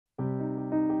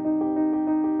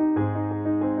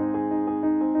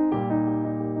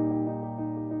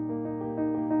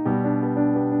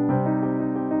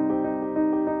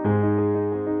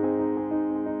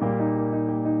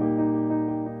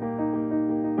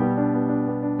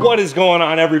What is going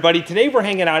on, everybody? Today we're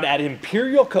hanging out at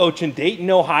Imperial Coach in Dayton,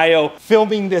 Ohio,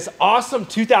 filming this awesome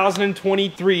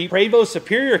 2023 Prevost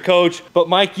Superior Coach. But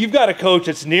Mike, you've got a coach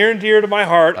that's near and dear to my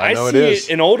heart. I know it is.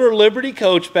 An older Liberty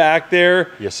Coach back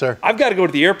there. Yes, sir. I've got to go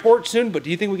to the airport soon, but do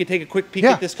you think we can take a quick peek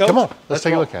at this coach? Come on, let's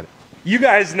take a look at it. You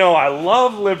guys know I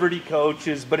love Liberty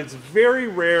coaches, but it's very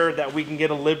rare that we can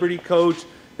get a Liberty coach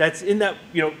that's in that,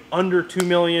 under $2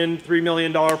 million, $3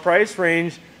 million price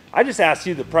range. I just asked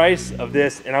you the price of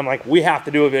this, and I'm like, we have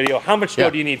to do a video. How much dough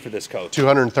do you need for this coach?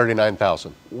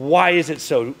 $239,000. Why is it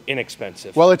so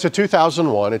inexpensive? Well, it's a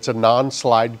 2001. It's a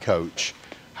non-slide coach.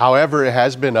 However, it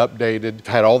has been updated,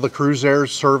 had all the cruise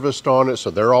airs serviced on it, so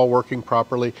they're all working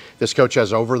properly. This coach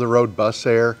has over-the-road bus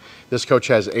air. This coach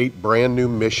has 8 brand new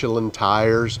Michelin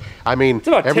tires. I mean, it's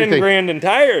about 10 grand in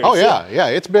tires. Oh yeah,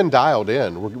 it's been dialed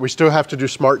in. We still have to do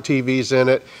smart TVs in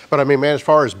it, but I mean, man, as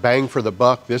far as bang for the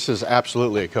buck, this is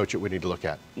absolutely a coach that we need to look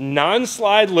at.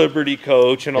 Non-slide Liberty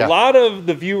coach, and a lot of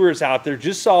the viewers out there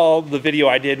just saw the video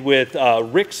I did with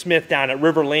Rick Smith down at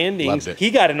River Landings.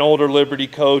 He got an older Liberty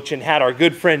coach and had our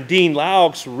good friend Dean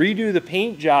Laux redo the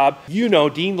paint job. You know,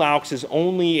 Dean Laux is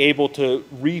only able to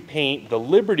repaint the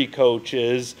Liberty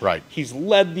coaches. Right. He's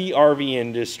led the RV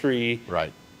industry.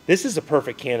 Right. This is a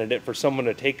perfect candidate for someone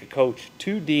to take a coach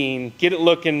to Dean, get it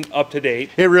looking up to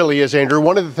date. It really is, Andrew.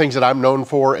 One of the things that I'm known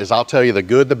for is I'll tell you the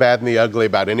good, the bad, and the ugly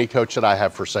about any coach that I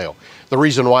have for sale. The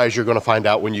reason why is you're going to find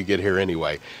out when you get here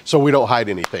anyway. So we don't hide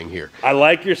anything here. I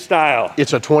like your style.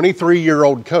 It's a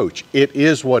 23-year-old coach. It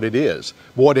is what it is.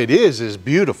 What it is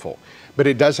beautiful. But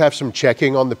it does have some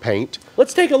checking on the paint.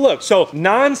 Let's take a look. So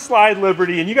non-slide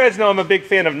Liberty, and you guys know I'm a big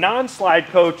fan of non-slide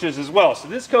coaches as well. So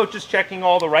this coach is checking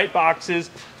all the right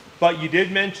boxes, but you did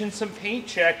mention some paint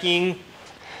checking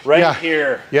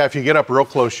here. Yeah, if you get up real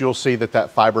close, you'll see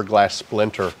that fiberglass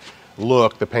splinter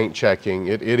look, the paint checking,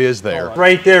 it is there.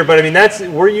 Right there, but I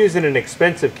mean, we're using an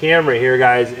expensive camera here,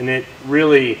 guys, and it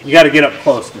really, you got to get up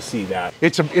close to see that.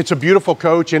 It's a beautiful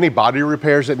coach. Any body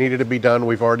repairs that needed to be done,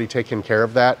 we've already taken care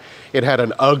of that. It had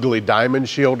an ugly diamond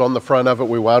shield on the front of it.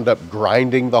 We wound up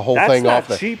grinding the whole thing off. That's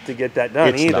not cheap to get that done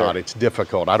either. It's not, it's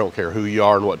difficult. I don't care who you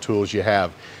are and what tools you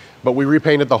have. But we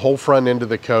repainted the whole front end of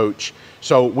the coach.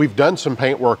 So we've done some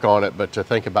paint work on it, but to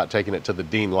think about taking it to the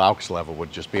Dean Laux level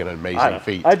would just be an amazing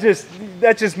feat.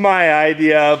 That's just my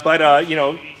idea. But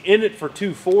in it for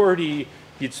 $240,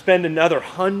 you'd spend another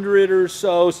 $100 or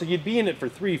so. So you'd be in it for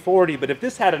 $340. But if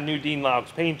this had a new Dean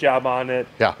Laux paint job on it,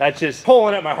 that's just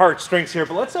pulling at my heartstrings here.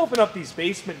 But let's open up these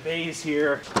basement bays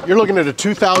here. You're looking at a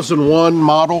 2001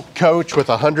 model coach with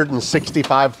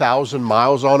 165,000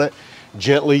 miles on it,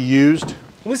 gently used.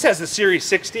 Well, this has the Series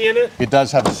 60 in it. It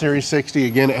does have a Series 60.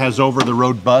 Again, it has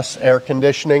over-the-road bus air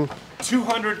conditioning.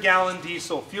 200-gallon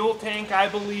diesel fuel tank, I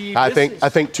believe. I think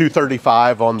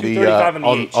 235 on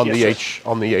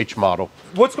the H model.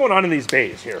 What's going on in these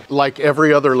bays here? Like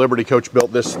every other Liberty coach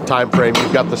built this time frame,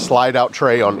 you've got the slide-out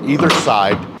tray on either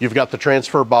side. You've got the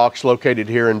transfer box located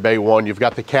here in Bay 1. You've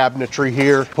got the cabinetry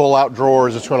here, pull-out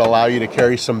drawers. It's going to allow you to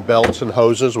carry some belts and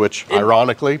hoses, which,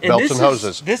 ironically, belts and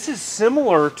hoses. This is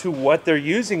similar to what they're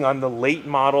using on the late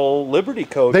model Liberty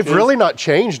coaches. They've really not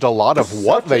changed a lot of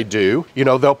what they do. You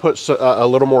know, they'll put a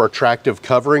little more attractive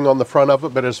covering on the front of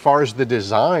it, but as far as the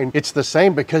design, it's the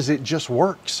same because it just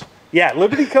works. Yeah,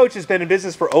 Liberty Coach has been in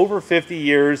business for over 50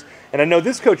 years, and I know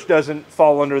this coach doesn't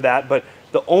fall under that, but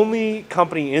the only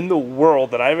company in the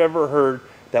world that I've ever heard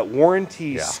that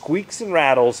warranties squeaks and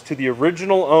rattles to the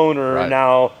original owner.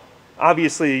 Now,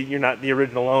 obviously, you're not the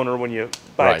original owner when you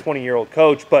buy a 20-year-old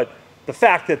coach, but the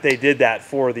fact that they did that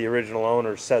for the original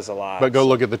owner says a lot. But go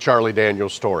look at the Charlie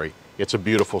Daniels story. It's a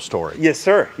beautiful story. Yes,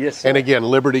 sir. Yes, sir. And again,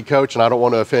 Liberty Coach, and I don't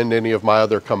want to offend any of my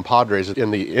other compadres in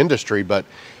the industry, but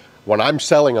when I'm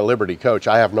selling a Liberty coach,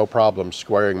 I have no problem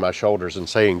squaring my shoulders and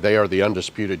saying they are the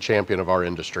undisputed champion of our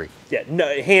industry. Yeah,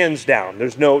 no, hands down.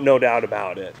 There's no doubt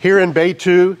about it. Here in Bay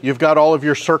 2, you've got all of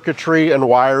your circuitry and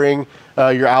wiring,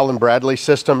 your Allen Bradley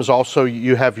systems. Also,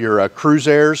 you have your cruise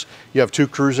airs. You have 2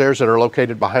 cruise airs that are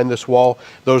located behind this wall.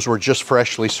 Those were just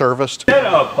freshly serviced. Is that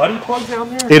a buddy plug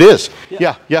down there? It is.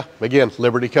 Yeah. Again,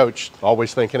 Liberty Coach,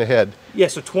 always thinking ahead. Yeah,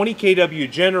 so 20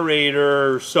 kW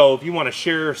generator. So if you want to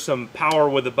share some power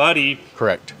with a buddy,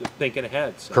 correct. Thinking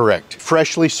ahead. So. Correct.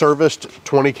 Freshly serviced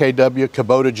 20 kW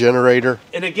Kubota generator.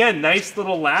 And again, nice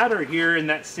little ladder here in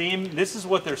that same. This is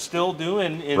what they're still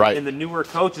doing in the newer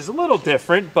coaches. A little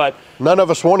different, but none of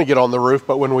us want to get on the roof,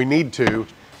 but when we need to,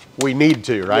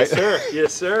 right? Yes, sir.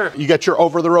 Yes, sir. You got your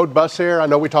over-the-road bus air. I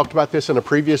know we talked about this in a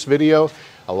previous video.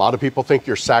 A lot of people think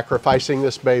you're sacrificing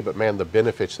this bay, but man, the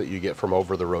benefits that you get from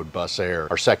over-the-road bus air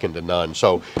are second to none.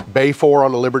 So bay 4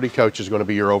 on the Liberty Coach is going to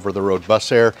be your over-the-road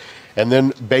bus air. And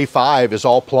then bay 5 is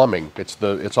all plumbing.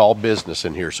 It's all business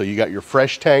in here. So you got your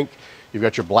fresh tank, you've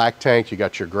got your black tank, you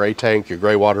got your gray tank, your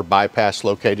gray water bypass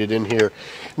located in here.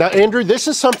 Now, Andrew, this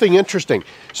is something interesting.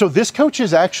 So this coach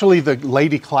is actually the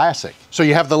Lady Classic. So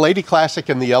you have the Lady Classic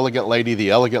and the Elegant Lady.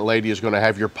 The Elegant Lady is going to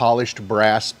have your polished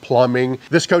brass plumbing.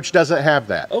 This coach doesn't have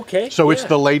that. Okay. So it's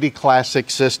the Lady Classic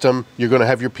system. You're going to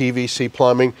have your PVC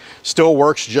plumbing. Still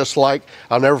works just like,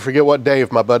 I'll never forget what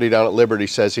Dave, my buddy down at Liberty,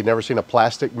 says he'd never seen a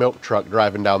plastic milk truck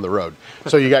driving down the road.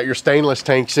 So you got your stainless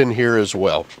tanks in here as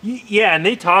well. Yeah, and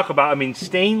they talk about, I mean,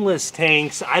 stainless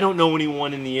tanks. I don't know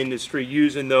anyone in the industry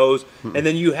using those. And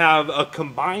then you have a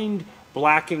combined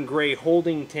black and gray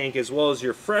holding tank as well as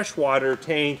your freshwater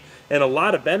tank, and a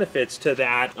lot of benefits to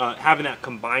that, having that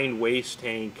combined waste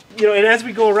tank. You know, and as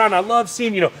we go around, I love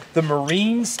seeing, you know, the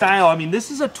marine style. I mean,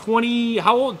 this is a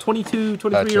 23-year-old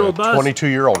bus?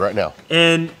 22-year-old right now.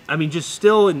 And I mean, just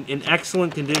still in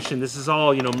excellent condition. This is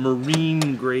all, you know,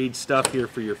 marine grade stuff here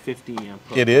for your 50 amp.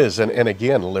 It is, and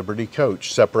again, Liberty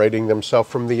Coach separating themselves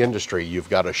from the industry. You've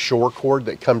got a shore cord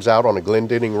that comes out on a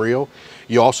Glendinning reel.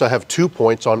 You also have 2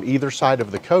 points on either side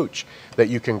of the coach that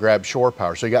you can grab shore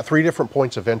power. So you got 3 different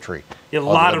points of entry. A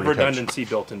lot of redundancy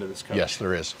built into this coach. Yes,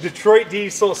 there is. Detroit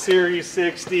Diesel Series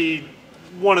 60,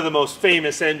 one of the most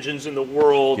famous engines in the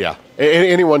world. Yeah,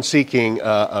 anyone seeking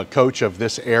a coach of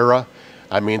this era,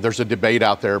 I mean, there's a debate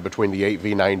out there between the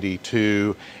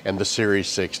 8V92 and the Series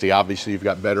 60. Obviously, you've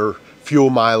got better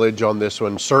fuel mileage on this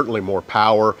one, certainly more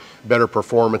power, better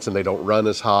performance, and they don't run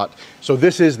as hot. So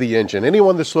this is the engine.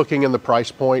 Anyone that's looking in the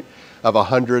price point of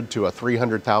 $100,000 to a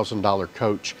 $300,000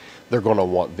 coach, they're going to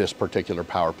want this particular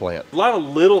power plant. A lot of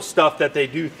little stuff that they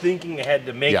do thinking ahead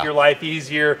to make your life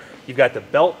easier. You've got the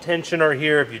belt tensioner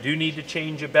here if you do need to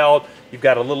change a belt. You've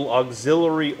got a little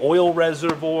auxiliary oil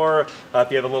reservoir. If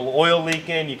you have a little oil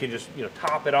leaking, you can just, you know,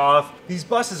 top it off. These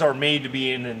buses are made to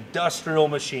be an industrial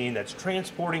machine that's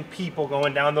transporting people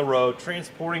going down the road,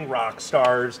 transporting rock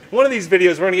stars. One of these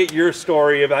videos, we're going to get your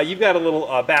story about, you've got a little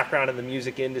background in the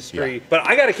music industry, but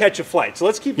I got to catch a flight. So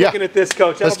let's keep looking at this,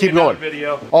 Coach. Let's keep going.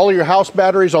 Video. All of your house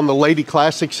batteries on the Lady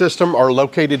Classic system are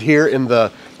located here in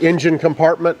the engine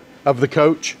compartment of the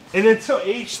coach. And then so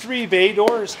H3 bay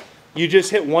doors, you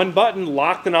just hit one button,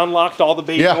 locked and unlocked all the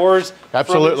bay doors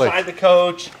from inside the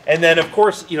coach. And then of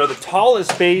course, you know, the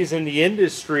tallest bays in the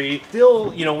industry,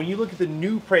 still, you know, when you look at the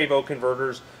new Prevost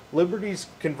converters, Liberty's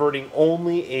converting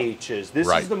only H's.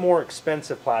 This is the more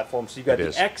expensive platform. So you've got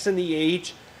the X and the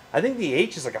H. I think the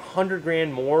H is like $100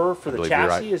 grand more for the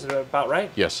chassis. Is it about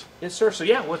right? Yes. Yes, sir. So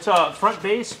yeah, what's front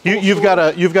base? You've got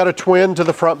a twin to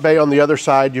the front bay on the other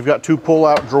side. You've got 2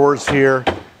 pull-out drawers here.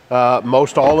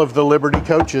 Most all of the Liberty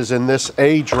coaches in this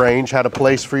age range had a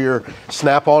place for your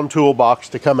snap-on toolbox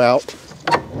to come out.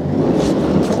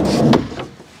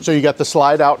 So you got the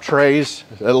slide-out trays.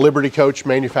 Liberty Coach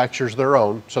manufactures their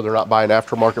own, so they're not buying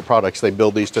aftermarket products. They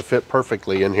build these to fit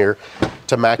perfectly in here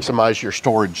to maximize your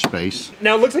storage space.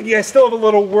 Now it looks like you guys still have a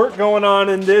little work going on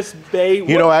in this bay.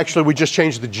 You know, actually, we just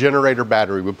changed the generator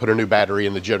battery. We put a new battery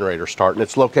in the generator start, and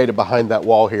it's located behind that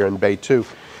wall here in bay 2.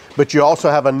 But you also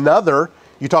have another.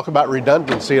 You talk about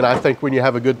redundancy, and I think when you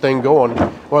have a good thing going,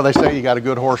 well, they say you got a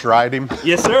good horse, ride him.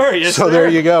 Yes, sir. Yes, so there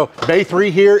you go. Bay 3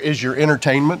 here is your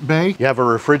entertainment bay. You have a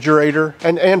refrigerator.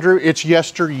 And Andrew, it's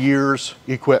yesteryear's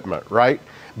equipment, right?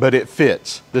 But it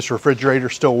fits. This refrigerator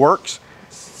still works.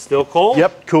 Still cool?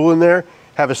 Yep, cool in there.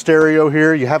 Have a stereo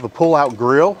here. You have a pull-out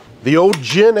grill. The old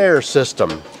Gen Air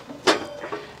system.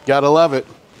 Gotta love it.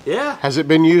 Yeah. Has it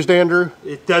been used, Andrew?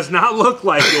 It does not look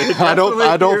like it. I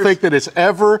don't think that it's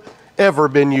ever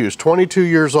been used. 22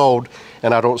 years old,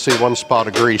 and I don't see one spot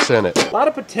of grease in it. A lot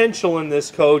of potential in this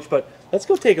coach, but let's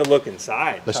go take a look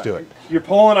inside. Let's do it. You're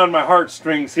pulling on my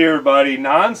heartstrings here, buddy.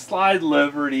 Non-slide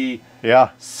Liberty.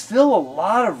 Yeah. Still a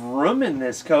lot of room in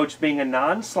this coach being a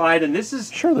non-slide, and this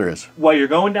is... Sure there is. While you're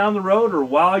going down the road or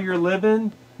while you're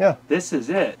living, this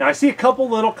is it. Now I see a couple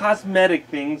little cosmetic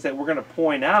things that we're going to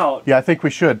point out. Yeah, I think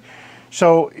we should.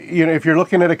 So, you know, if you're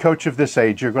looking at a coach of this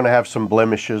age, you're going to have some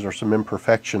blemishes or some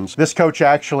imperfections. This coach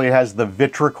actually has the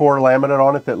Vitricor laminate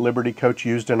on it that Liberty Coach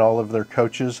used in all of their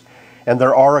coaches. And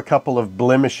there are a couple of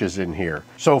blemishes in here.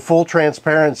 So full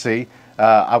transparency,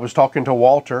 I was talking to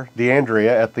Walter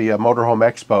D'Andrea at the Motorhome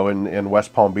Expo in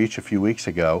West Palm Beach a few weeks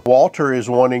ago. Walter is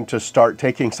wanting to start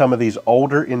taking some of these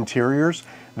older interiors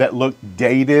that look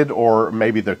dated, or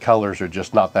maybe the colors are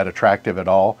just not that attractive at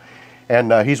all.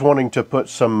 And he's wanting to put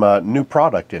some new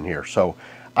product in here. So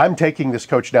I'm taking this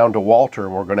coach down to Walter,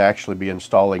 and we're going to actually be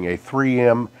installing a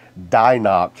 3M die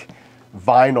knock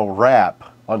vinyl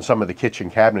wrap on some of the kitchen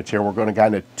cabinets here. We're going to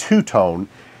kind of two-tone,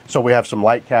 so we have some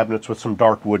light cabinets with some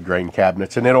dark wood grain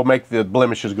cabinets, and it'll make the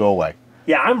blemishes go away.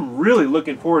 Yeah, I'm really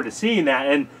looking forward to seeing that.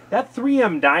 And that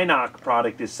 3M Dynoc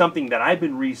product is something that I've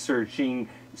been researching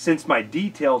since my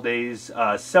detail days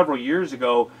several years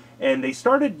ago. And they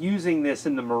started using this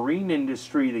in the marine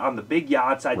industry on the big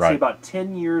yachts. I'd say about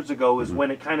 10 years ago is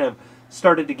when it kind of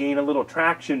started to gain a little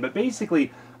traction. But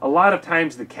basically, a lot of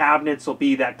times the cabinets will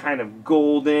be that kind of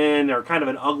golden or kind of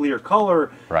an uglier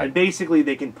color. And basically,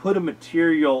 they can put a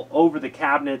material over the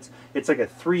cabinets. It's like a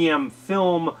 3M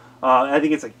film. I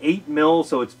think it's like 8 mil,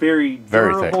 so it's very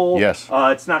durable. Very thick,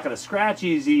 yes. It's not going to scratch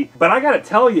easy. But I got to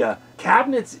tell you,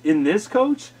 cabinets in this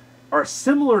coach are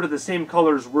similar to the same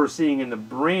colors we're seeing in the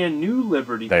brand new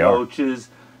Liberty coaches.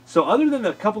 So other than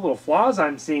the couple little flaws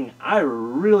I'm seeing, I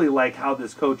really like how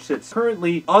this coach sits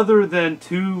currently, other than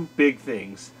two big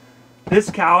things. This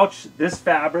couch, this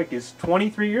fabric is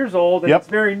 23 years old, and it's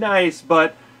very nice,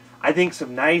 but I think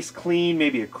some nice, clean,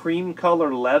 maybe a cream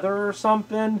color leather or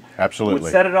something would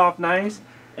set it off nice.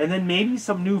 And then maybe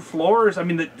some new floors. I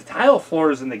mean, the tile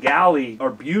floors in the galley are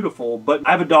beautiful, but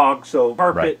I have a dog, so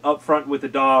carpet up front with the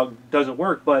dog doesn't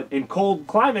work. But in cold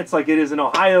climates like it is in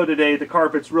Ohio today, the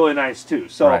carpet's really nice too.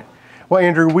 So. Well,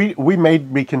 Andrew, we may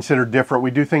be considered different.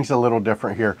 We do things a little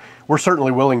different here. We're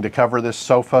certainly willing to cover this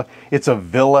sofa. It's a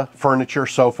villa furniture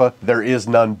sofa. There is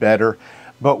none better.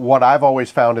 But what I've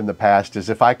always found in the past is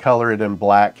if I color it in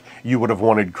black, you would have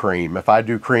wanted cream. If I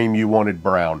do cream, you wanted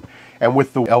brown. And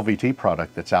with the LVT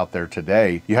product that's out there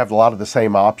today, you have a lot of the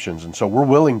same options. And so we're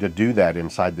willing to do that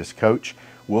inside this coach.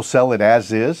 We'll sell it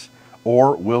as is,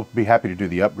 or we'll be happy to do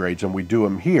the upgrades, and we do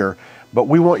them here. But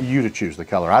we want you to choose the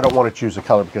color. I don't want to choose a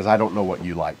color because I don't know what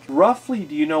you like. Roughly,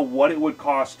 do you know what it would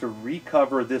cost to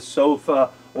recover this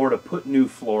sofa or to put new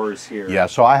floors here? Yeah,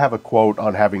 so I have a quote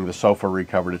on having the sofa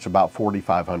recovered. It's about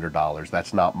 $4,500.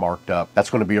 That's not marked up. That's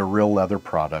going to be a real leather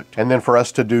product. And then for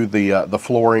us to do the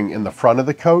flooring in the front of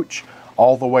the coach,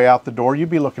 all the way out the door, you'd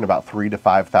be looking about $3,000 to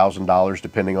 $5,000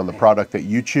 depending on the product that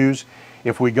you choose.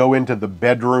 If we go into the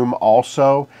bedroom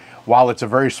also, while it's a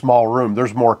very small room,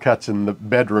 there's more cuts in the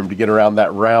bedroom to get around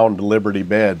that round Liberty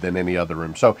bed than any other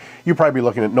room. So you'd probably be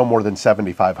looking at no more than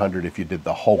 $7,500 if you did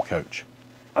the whole coach.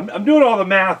 I'm doing all the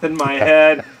math in my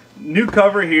head. New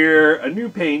cover here, a new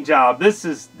paint job. This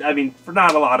is, I mean, for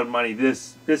not a lot of money,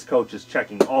 this coach is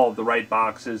checking all of the right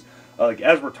boxes. Like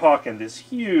as we're talking, this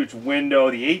huge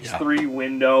window, the H3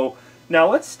 window. Now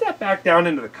let's step back down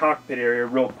into the cockpit area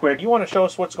real quick. You want to show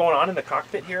us what's going on in the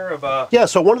cockpit here? Yeah,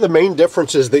 so one of the main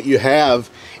differences that you have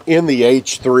in the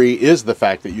H3 is the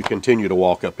fact that you continue to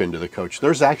walk up into the coach.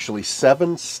 There's actually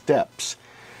 7 steps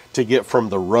to get from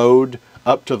the road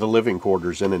up to the living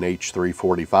quarters in an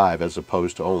H345 as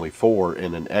opposed to only 4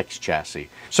 in an X chassis.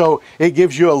 So it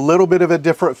gives you a little bit of a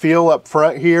different feel up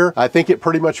front here. I think it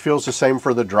pretty much feels the same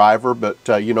for the driver, but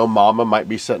you know, mama might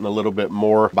be sitting a little bit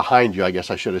more behind you, I guess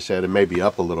I should have said, and maybe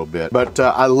up a little bit. But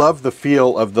I love the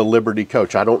feel of the Liberty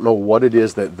coach. I don't know what it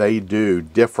is that they do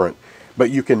different,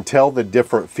 but you can tell the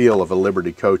different feel of a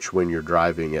Liberty coach when you're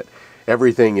driving it.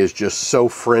 Everything is just so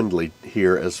friendly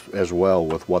here as well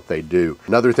with what they do.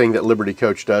 Another thing that Liberty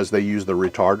Coach does, they use the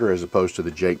retarder as opposed to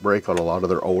the Jake brake on a lot of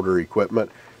their older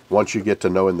equipment. Once you get to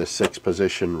know in the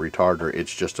 6-position retarder,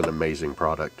 it's just an amazing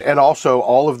product. And also,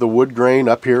 all of the wood grain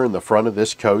up here in the front of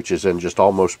this coach is in just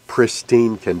almost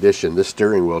pristine condition. This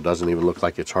steering wheel doesn't even look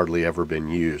like it's hardly ever been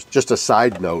used. Just a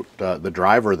side note, the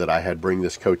driver that I had bring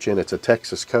this coach in, it's a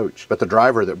Texas coach, but the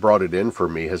driver that brought it in for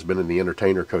me has been in the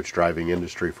entertainer coach driving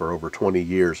industry for over 20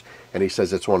 years, and he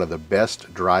says it's one of the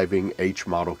best driving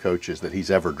H-model coaches that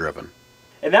he's ever driven.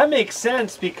 And that makes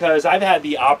sense because I've had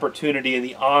the opportunity and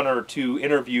the honor to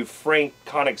interview Frank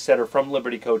Koenigsetter from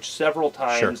Liberty Coach several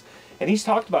times. And he's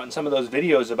talked about in some of those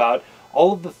videos about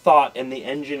all of the thought and the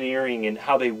engineering and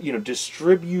how they, you know,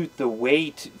 distribute the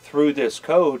weight through this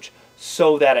coach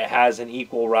so that it has an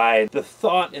equal ride. The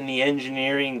thought and the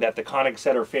engineering that the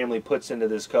Koenigsetter family puts into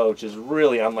this coach is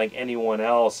really unlike anyone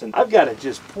else. And I've got to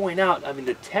just point out, I mean,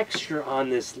 the texture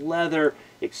on this leather,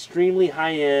 extremely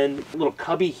high-end, little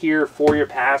cubby here for your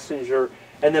passenger,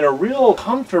 and then a real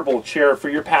comfortable chair for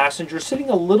your passenger, sitting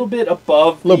a little bit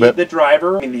above the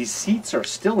driver. I mean, these seats are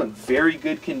still in very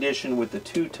good condition with the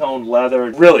two-tone leather.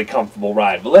 Really comfortable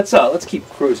ride. But let's keep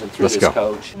cruising through this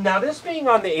coach. Now, this being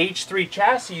on the H3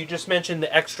 chassis, you just mentioned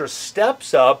the extra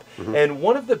steps up, and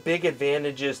one of the big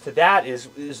advantages to that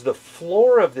is the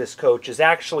floor of this coach is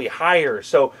actually higher.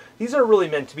 So these are really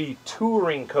meant to be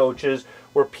touring coaches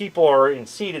where people are in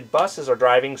seated buses are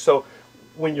driving. So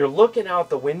when you're looking out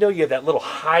the window, you have that little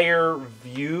higher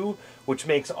view, which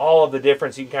makes all of the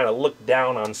difference. You can kind of look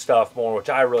down on stuff more, which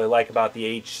I really like about the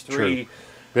H3. True.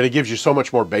 But it gives you so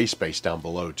much more bay space down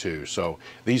below too. So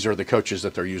these are the coaches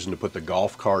that they're using to put the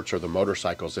golf carts or the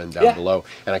motorcycles in down below.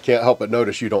 And I can't help but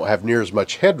notice you don't have near as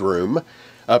much headroom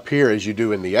up here as you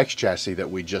do in the X chassis that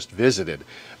we just visited.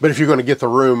 But if you're going to get the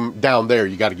room down there,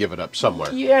 you got to give it up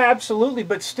somewhere. Yeah, absolutely.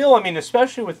 But still, I mean,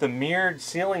 especially with the mirrored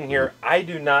ceiling here, I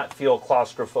do not feel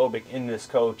claustrophobic in this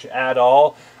coach at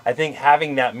all. I think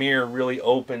having that mirror really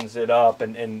opens it up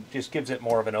and just gives it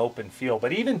more of an open feel.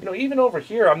 But even, you know, even over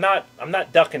here, I'm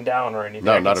not ducking down or anything.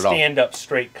 No, I not can at all. stand up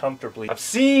straight comfortably. I'm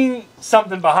seeing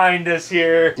something behind us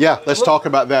here. Yeah, let's talk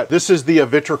about that. This is the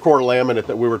Vitricor laminate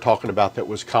that we were talking about that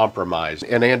was compromised.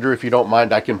 And Andrew, if you don't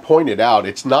mind, I can point it out.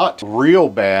 It's not real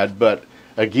bad, but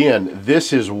again,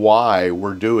 this is why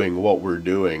we're doing what we're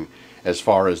doing as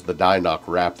far as the Dynoc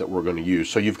wrap that we're going to use.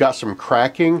 So you've got some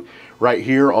cracking right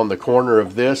here on the corner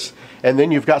of this, and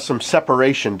then you've got some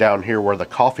separation down here where the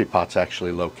coffee pot's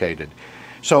actually located.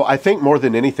 So I think more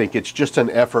than anything, it's just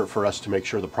an effort for us to make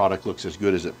sure the product looks as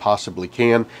good as it possibly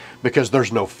can, because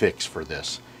there's no fix for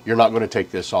this. You're not going to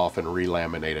take this off and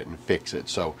relaminate it and fix it.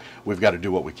 So we've got to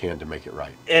do what we can to make it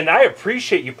right. And I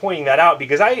appreciate you pointing that out,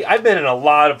 because I've been in a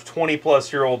lot of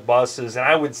 20-plus-year-old buses, and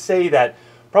I would say that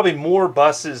probably more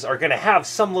buses are going to have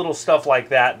some little stuff like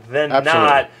that than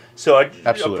not. So I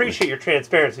appreciate your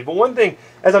transparency. But one thing,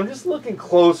 as I'm just looking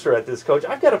closer at this coach,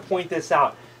 I've got to point this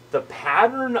out. The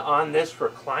pattern on this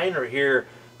recliner here,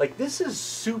 like, this is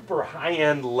super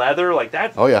high-end leather. Like,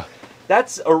 that's, oh yeah,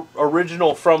 that's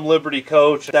original from Liberty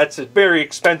Coach. That's a very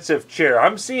expensive chair.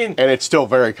 I'm seeing... And it's still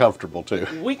very comfortable, too.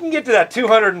 We can get to that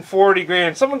 240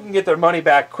 grand. Someone can get their money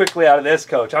back quickly out of this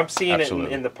coach. I'm seeing it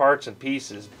in the parts and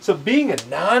pieces. So being a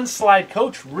non-slide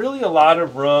coach, really a lot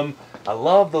of room. I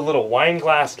love the little wine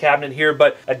glass cabinet here,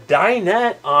 but a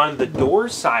dinette on the door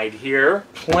side here.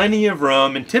 Plenty of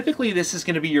room, and typically this is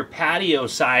going to be your patio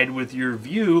side with your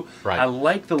view. Right. I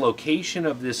like the location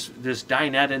of this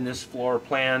dinette in this floor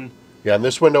plan. Yeah, and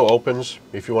this window opens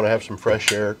if you want to have some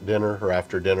fresh air at dinner or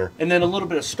after dinner. And then a little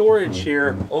bit of storage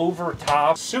here over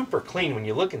top. Super clean when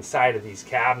you look inside of these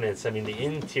cabinets. I mean, the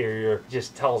interior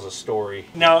just tells a story.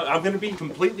 Now, I'm going to be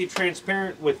completely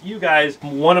transparent with you guys.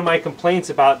 One of my complaints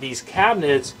about these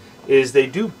cabinets is they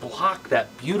do block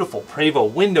that beautiful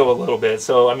Prevost window a little bit.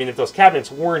 So, I mean, if those cabinets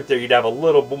weren't there, you'd have a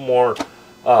little bit more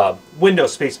window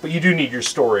space, but you do need your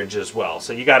storage as well.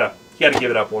 So you gotta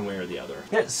give it up one way or the other.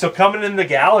 Yeah, so coming in the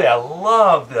galley, I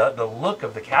love the look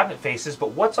of the cabinet faces,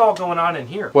 but what's all going on in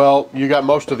here? Well, you got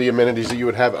most of the amenities that you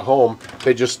would have at home.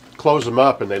 They just close them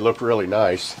up and they look really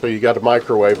nice. So you got a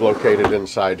microwave located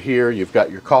inside here. You've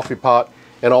got your coffee pot.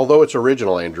 And although it's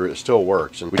original, Andrew, it still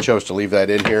works. And we chose to leave that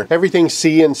in here. Everything's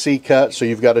CNC cut. So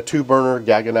you've got a 2-burner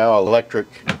Gaggenau electric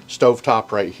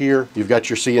stovetop right here. You've got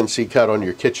your CNC cut on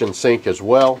your kitchen sink as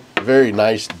well. Very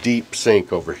nice deep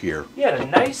sink over here. Yeah, a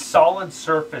nice solid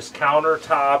surface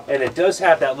countertop. And it does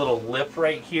have that little lip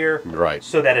right here. Right.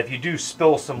 So that if you do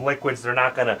spill some liquids, they're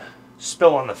not going to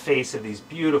spill on the face of these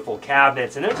beautiful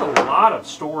cabinets. And there's a lot of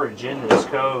storage in this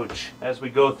coach as we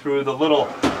go through the little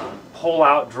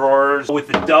pull-out drawers with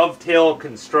the dovetail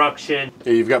construction.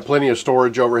 Yeah, you've got plenty of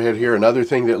storage overhead here. Another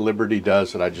thing that Liberty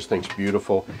does that I just think is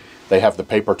beautiful, they have the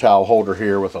paper towel holder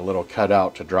here with a little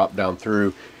cutout to drop down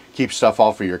through. Keep stuff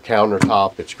off of your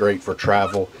countertop. It's great for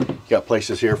travel. You got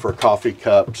places here for coffee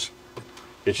cups.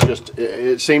 It's just,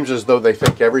 it seems as though they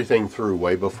think everything through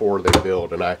way before they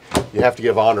build. And you have to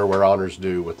give honor where honor's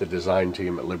due with the design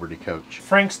team at Liberty Coach.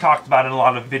 Frank's talked about in a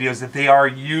lot of videos that they are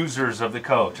users of the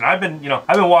coach. And I've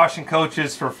been washing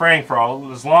coaches for Frank for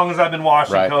as long as I've been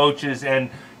washing coaches.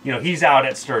 And, you know, he's out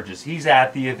at Sturgis. He's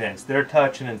at the events. They're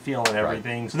touching and feeling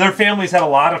everything. So their family's had a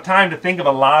lot of time to think of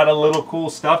a lot of little cool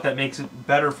stuff that makes it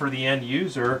better for the end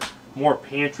user. More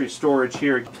pantry storage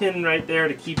here. Pin right there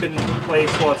to keep it in place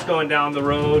while it's going down the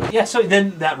road. Yeah, so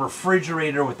then that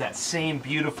refrigerator with that same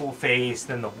beautiful face,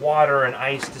 then the water and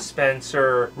ice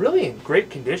dispenser. Really in great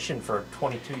condition for a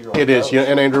 22-year-old. It is,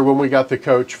 and Andrew, when we got the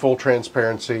coach, full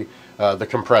transparency, the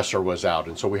compressor was out,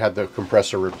 and so we had the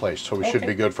compressor replaced, so we should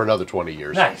be good for another 20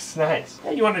 years. Nice, nice.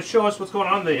 Hey, you want to show us what's going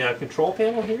on in the control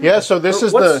panel here? Yeah, so this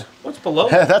is what's below?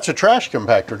 That's a trash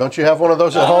compactor. Don't you have one of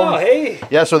those at home? Oh, hey.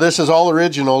 Yeah, so this is all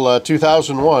original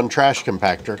 2001 trash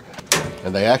compactor,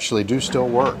 and they actually do still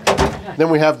work.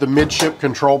 Then we have the midship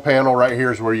control panel right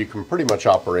here is where you can pretty much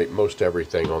operate most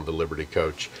everything on the Liberty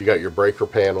Coach. You got your breaker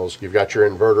panels, you've got your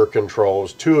inverter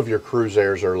controls, 2 of your cruise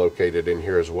airs are located in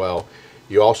here as well.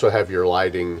 You also have your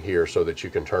lighting here so that you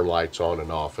can turn lights on and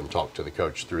off and talk to the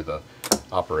coach through the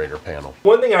operator panel.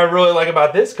 One thing I really like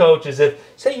about this coach is if,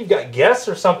 say you've got guests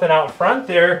or something out front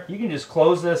there, you can just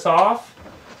close this off.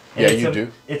 Yeah, you do.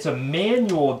 It's a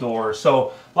manual door,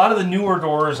 so a lot of the newer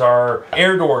doors are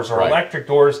air doors or electric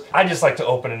doors. I just like to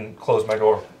open and close my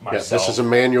door myself. Yeah, this is a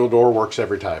manual door, works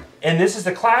every time. And this is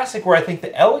the classic where I think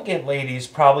the elegant ladies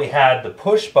probably had the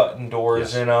push button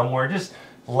doors in them, where just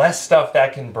less stuff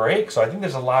that can break. So I think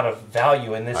there's a lot of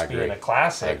value in this being a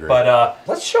classic. But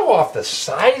let's show off the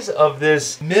size of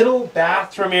this middle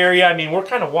bathroom area. I mean, we're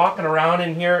kind of walking around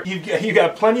in here. You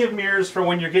got plenty of mirrors for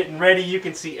when you're getting ready. You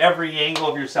can see every angle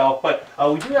of yourself. But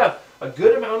we do have a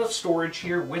good amount of storage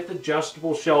here with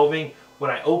adjustable shelving.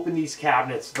 When I open these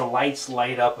cabinets, the lights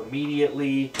light up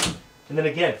immediately. And then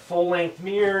again, full-length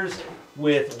mirrors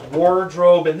with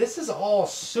wardrobe. And this is all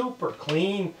super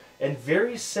clean and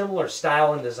very similar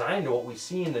style and design to what we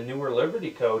see in the newer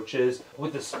Liberty coaches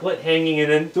with the split hanging.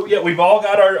 And then, so yeah, we've all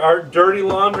got our dirty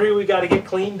laundry we got to get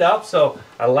cleaned up. So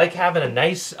I like having a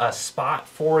nice spot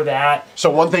for that. So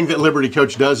one thing that Liberty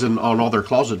Coach does on all their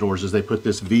closet doors is they put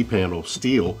this V-panel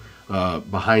steel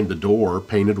behind the door,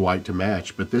 painted white to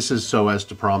match. But this is so as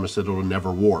to promise that it'll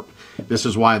never warp. This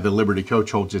is why the Liberty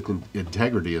Coach holds its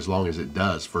integrity as long as it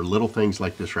does for little things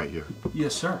like this right here.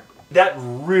 Yes, sir. That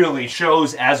really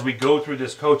shows as we go through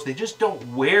this coach. They just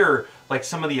don't wear like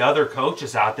some of the other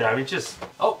coaches out there. I mean, just,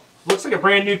 oh, looks like a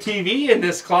brand new TV in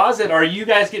this closet. Are you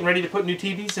guys getting ready to put new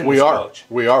TVs in this coach?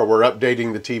 We are. We're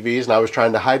updating the TVs, and I was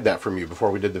trying to hide that from you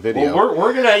before we did the video. Well,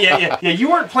 we're gonna, yeah. You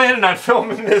weren't planning on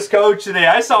filming this coach today.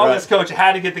 I saw this coach. I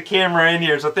had to get the camera in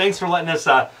here, so thanks for letting us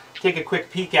take a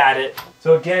quick peek at it.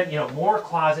 So again, you know, more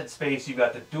closet space. You've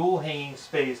got the dual hanging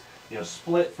space. You know,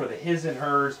 split for the his and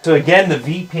hers. So again, the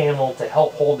V panel to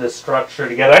help hold this structure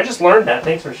together. I just learned that.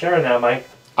 Thanks for sharing that, Mike.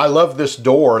 I love this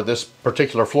door, this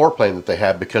particular floor plan that they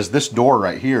have, because this door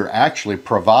right here actually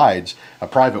provides a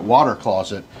private water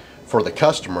closet for the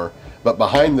customer. But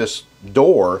behind this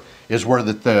door is where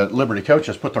the Liberty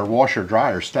coaches put their washer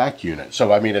dryer stack unit.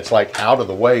 So I mean, it's like out of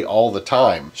the way all the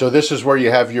time. So this is where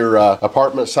you have your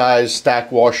apartment size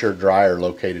stack washer dryer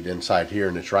located inside here,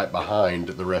 and it's right behind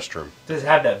the restroom. Does it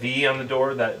have that V on the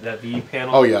door, that V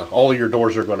panel? Oh yeah, all of your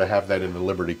doors are going to have that in the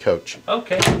Liberty Coach.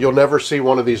 Okay. You'll never see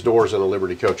one of these doors in a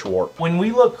Liberty Coach warp. When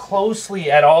we look closely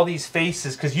at all these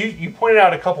faces, because you pointed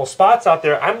out a couple spots out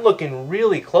there, I'm looking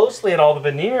really closely at all the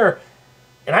veneer,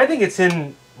 and I think it's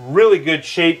in really good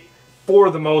shape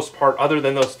for the most part, other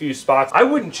than those few spots. I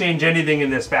wouldn't change anything in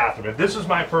this bathroom. If this was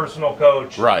my personal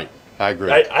coach, right, I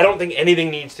agree. I don't think anything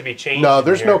needs to be changed. No,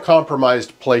 there's no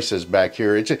compromised places back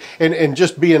here. It's and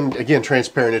just being, again,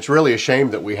 transparent, it's really a shame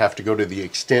that we have to go to the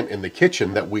extent in the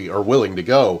kitchen that we are willing to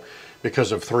go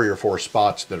because of 3 or 4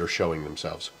 spots that are showing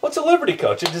themselves. What's a Liberty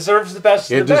coach? It deserves the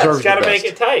best. It deserves the best. Got to make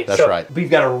it tight. That's right. We've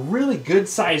got a really good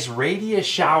sized radius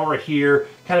shower here,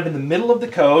 kind of in the middle of the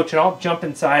coach, and I'll jump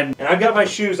inside. And I've got my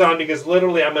shoes on because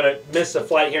literally I'm going to miss a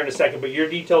flight here in a second, but your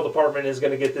detail department is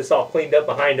going to get this all cleaned up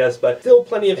behind us, but still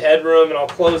plenty of headroom, and I'll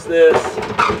close this.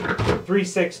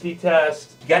 360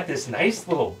 test. You got this nice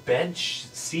little bench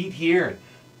seat here, and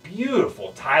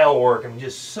beautiful tile work. I mean,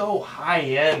 just so high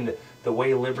end. The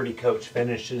way Liberty Coach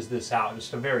finishes this out.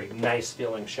 Just a very nice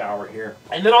feeling shower here.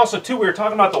 And then also too, we were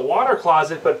talking about the water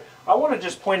closet, but I want to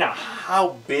just point out how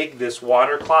big this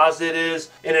water closet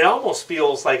is. And it almost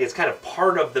feels like it's kind of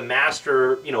part of the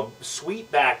master, you know,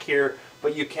 suite back here,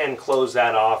 but you can close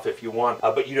that off if you want.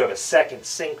 But you do have a second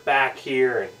sink back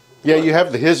here. And yeah, you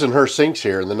have the his and her sinks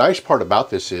here. And the nice part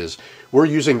about this is we're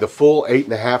using the full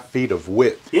 8.5 feet of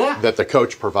width that the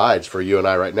coach provides for you and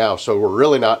I right now. So we're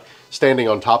really not standing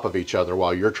on top of each other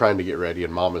while you're trying to get ready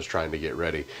and Mama's trying to get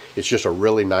ready. It's just a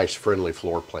really nice, friendly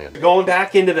floor plan. Going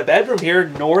back into the bedroom here,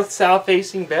 north-south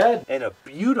facing bed. And a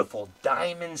beautiful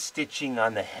diamond stitching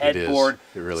on the headboard.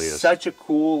 It really is. Such a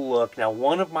cool look. Now,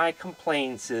 one of my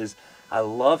complaints is I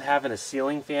love having a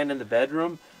ceiling fan in the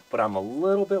bedroom, but I'm a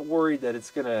little bit worried that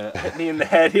it's going to hit me in the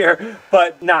head here,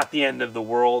 but not the end of the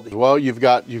world. Well, you've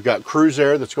got cruise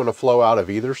air that's going to flow out of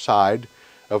either side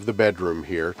of the bedroom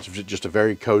here. It's just a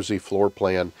very cozy floor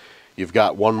plan. You've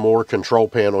got one more control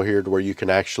panel here to where you can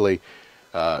actually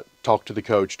talk to the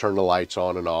coach, turn the lights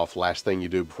on and off. Last thing you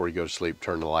do before you go to sleep,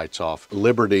 turn the lights off.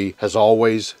 Liberty has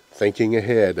always thinking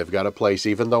ahead. They've got a place,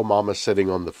 even though Mama's sitting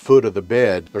on the foot of the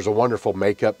bed, there's a wonderful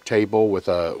makeup table with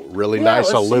a really nice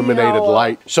illuminated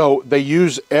light. So they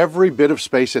use every bit of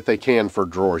space that they can for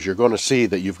drawers. You're going to see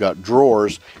that you've got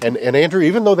drawers. And Andrew,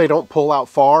 even though they don't pull out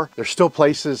far, there's still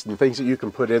places and things that you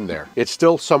can put in there. It's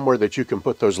still somewhere that you can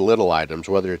put those little items,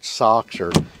 whether it's socks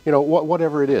or, you know,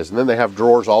 whatever it is. And then they have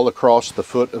drawers all across the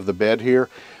foot of the bed here.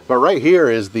 But right here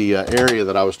is the area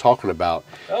that I was talking about.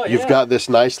 Oh, yeah. You've got this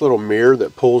nice little mirror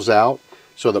that pulls out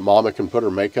so that Mama can put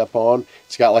her makeup on.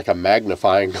 It's got like a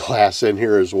magnifying glass in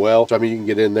here as well. So I mean, you can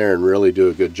get in there and really do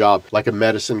a good job. Like a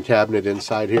medicine cabinet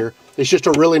inside here. It's just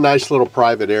a really nice little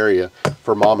private area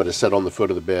for Mama to sit on the foot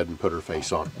of the bed and put her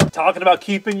face on. Talking about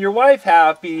keeping your wife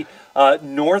happy,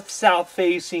 north-south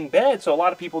facing bed. So a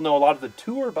lot of people know a lot of the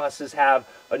tour buses have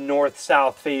a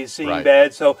north-south facing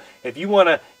bed. So if you want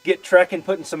to get trekking,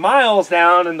 putting some miles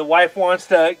down, and the wife wants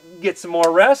to get some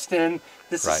more rest in,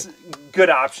 this is a good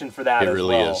option for that as well. It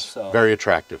really is. So. Very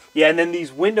attractive. Yeah, and then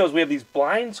these windows, we have these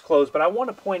blinds closed, but I want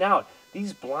to point out,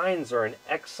 these blinds are in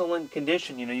excellent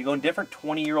condition. You know, you go in different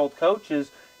 20-year-old coaches,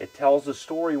 it tells a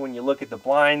story when you look at the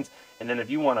blinds, and then if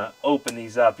you want to open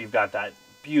these up, you've got that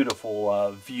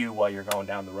beautiful view while you're going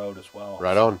down the road as well.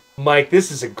 Right on. Mike,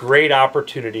 this is a great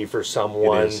opportunity for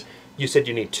someone. It is. You said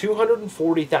you need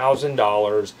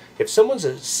 $240,000. If someone's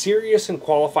a serious and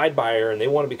qualified buyer and they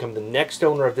want to become the next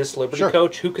owner of this Liberty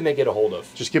Coach, who can they get a hold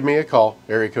of? Just give me a call,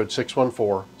 area code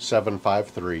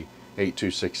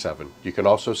 614-753-8267. You can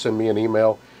also send me an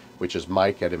email, which is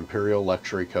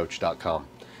mike@imperialluxurycoach.com.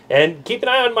 And keep an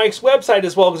eye on Mike's website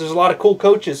as well, because there's a lot of cool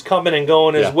coaches coming and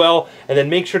going as well. And then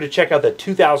make sure to check out the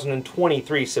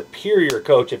 2023 Superior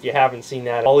Coach if you haven't seen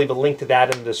that. I'll leave a link to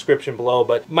that in the description below.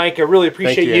 But Mike, I really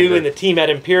appreciate you and the team at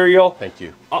Imperial. Thank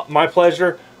you. My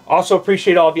pleasure. Also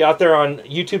appreciate all of you out there on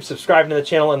YouTube subscribing to the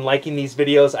channel and liking these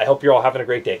videos. I hope you're all having a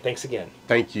great day. Thanks again.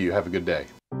 Thank you. Have a good day.